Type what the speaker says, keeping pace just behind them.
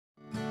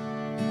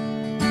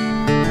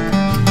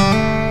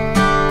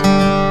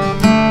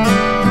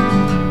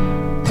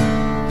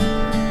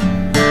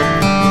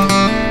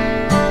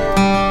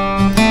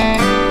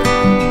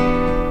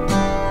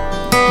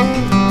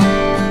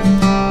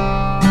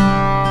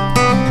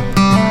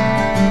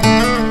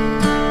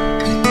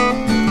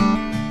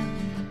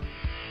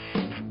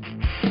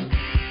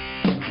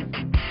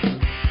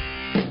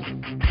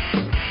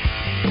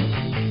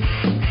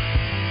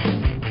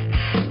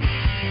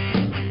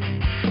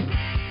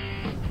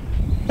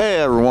Hey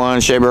everyone,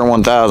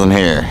 ShayBear1000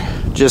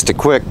 here. Just a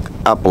quick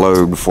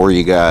upload for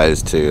you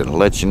guys to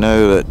let you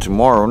know that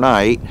tomorrow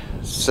night,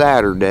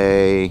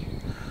 Saturday,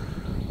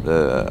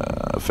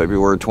 the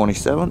February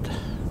 27th,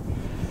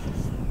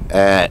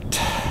 at,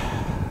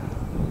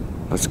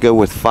 let's go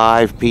with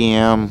 5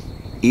 p.m.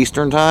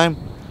 Eastern time,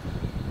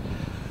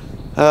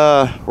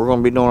 we're going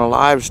to be doing a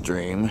live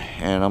stream,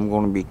 and I'm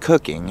going to be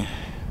cooking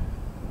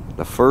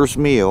the first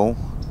meal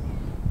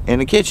in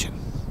the kitchen.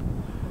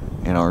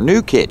 In our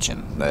new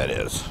kitchen, that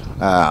is.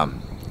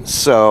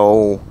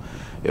 So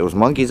it was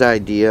Monkey's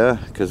idea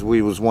because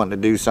we was wanting to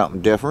do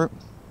something different.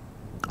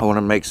 I want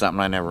to make something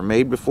I never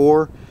made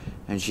before,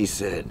 and she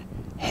said,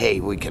 hey,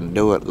 we can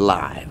do it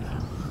live.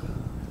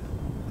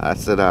 I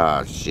said,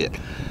 oh shit.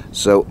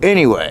 So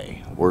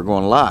anyway, we're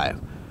going live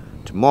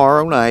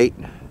tomorrow night,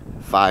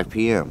 5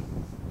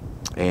 p.m.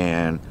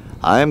 and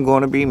I am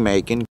going to be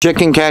making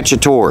chicken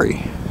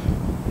cacciatore.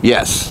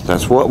 Yes,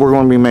 that's what we're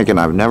going to be making.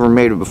 I've never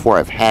made it before.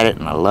 I've had it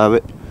and I love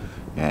it.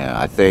 And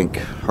I think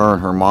her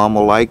and her mom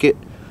will like it.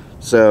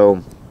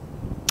 So,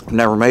 I've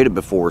never made it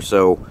before.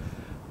 So,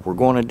 we're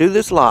going to do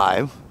this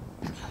live.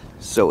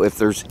 So, if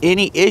there's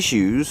any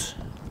issues,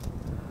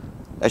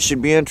 that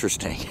should be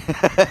interesting.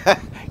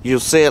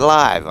 You'll see it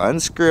live,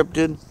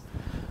 unscripted.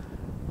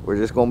 We're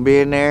just going to be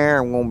in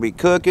there. I'm going to be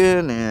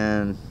cooking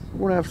and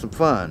we're going to have some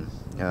fun.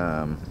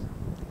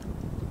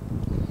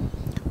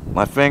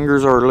 My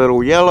fingers are a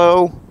little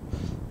yellow.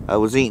 I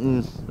was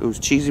eating those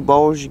cheesy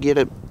balls you get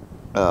at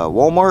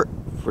Walmart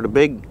for the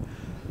big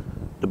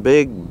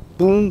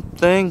boom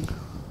thing.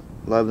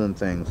 Love them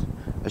things.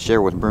 I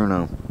share with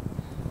Bruno.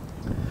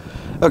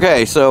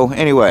 Okay, so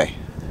anyway,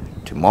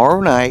 tomorrow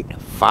night,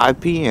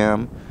 5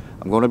 p.m.,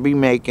 I'm going to be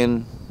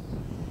making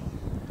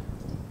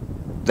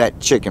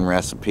that chicken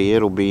recipe.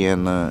 It'll be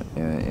in the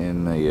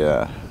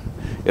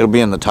it'll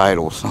be in the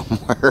title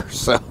somewhere.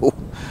 So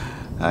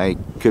I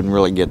couldn't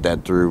really get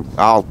that through.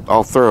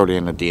 I'll throw it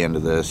in at the end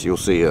of this. You'll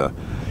see an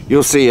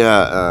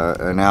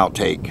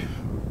outtake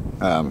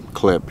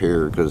clip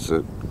here because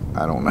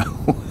I don't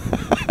know.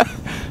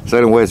 So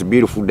anyway, it's a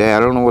beautiful day.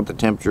 I don't know what the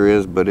temperature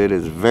is, but it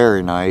is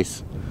very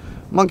nice.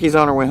 Monkey's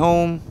on her way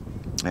home,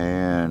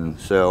 and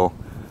so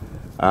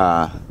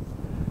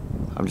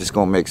I'm just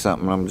gonna make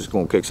something. I'm just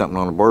gonna cook something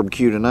on the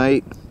barbecue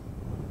tonight,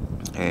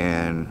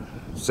 and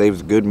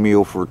saves a good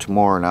meal for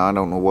tomorrow. Now I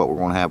don't know what we're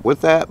gonna have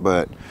with that,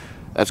 but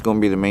that's going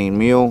to be the main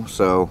meal.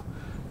 So,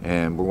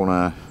 and we're going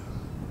to,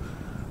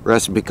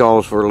 recipe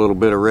calls for a little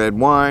bit of red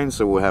wine,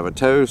 so we'll have a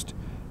toast.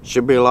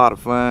 Should be a lot of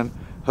fun.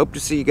 Hope to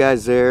see you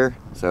guys there.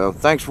 So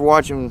thanks for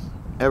watching,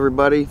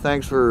 everybody.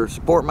 Thanks for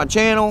supporting my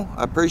channel.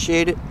 I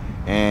appreciate it.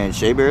 And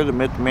ShayBear, the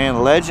myth, the man, the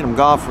legend. I'm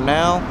gone for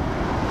now.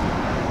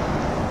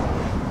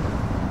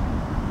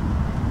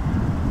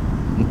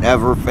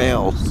 Never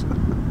fails.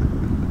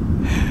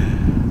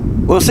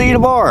 We'll see you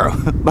tomorrow.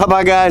 Bye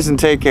bye guys, and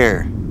take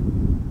care.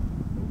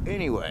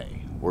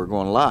 Anyway, we're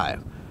going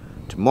live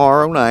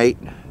tomorrow night,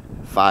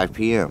 5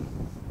 p.m.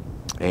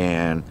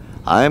 and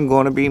I am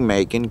going to be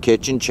making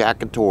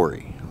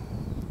cacciatore.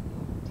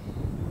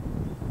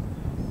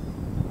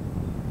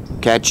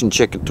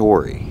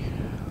 Cacciatore.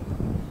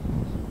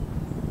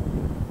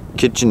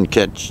 Chicken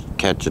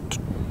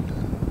cacciatore.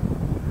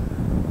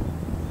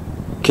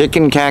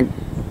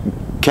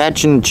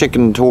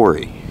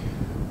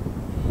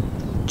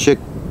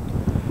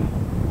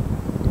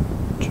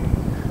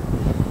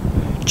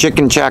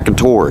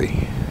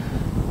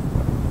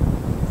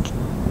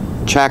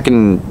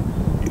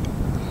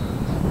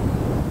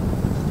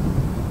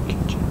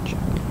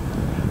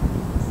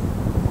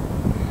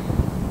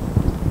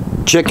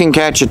 Chicken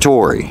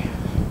cacciatore.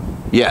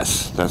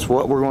 Yes, that's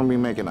what we're going to be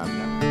making. I've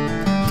never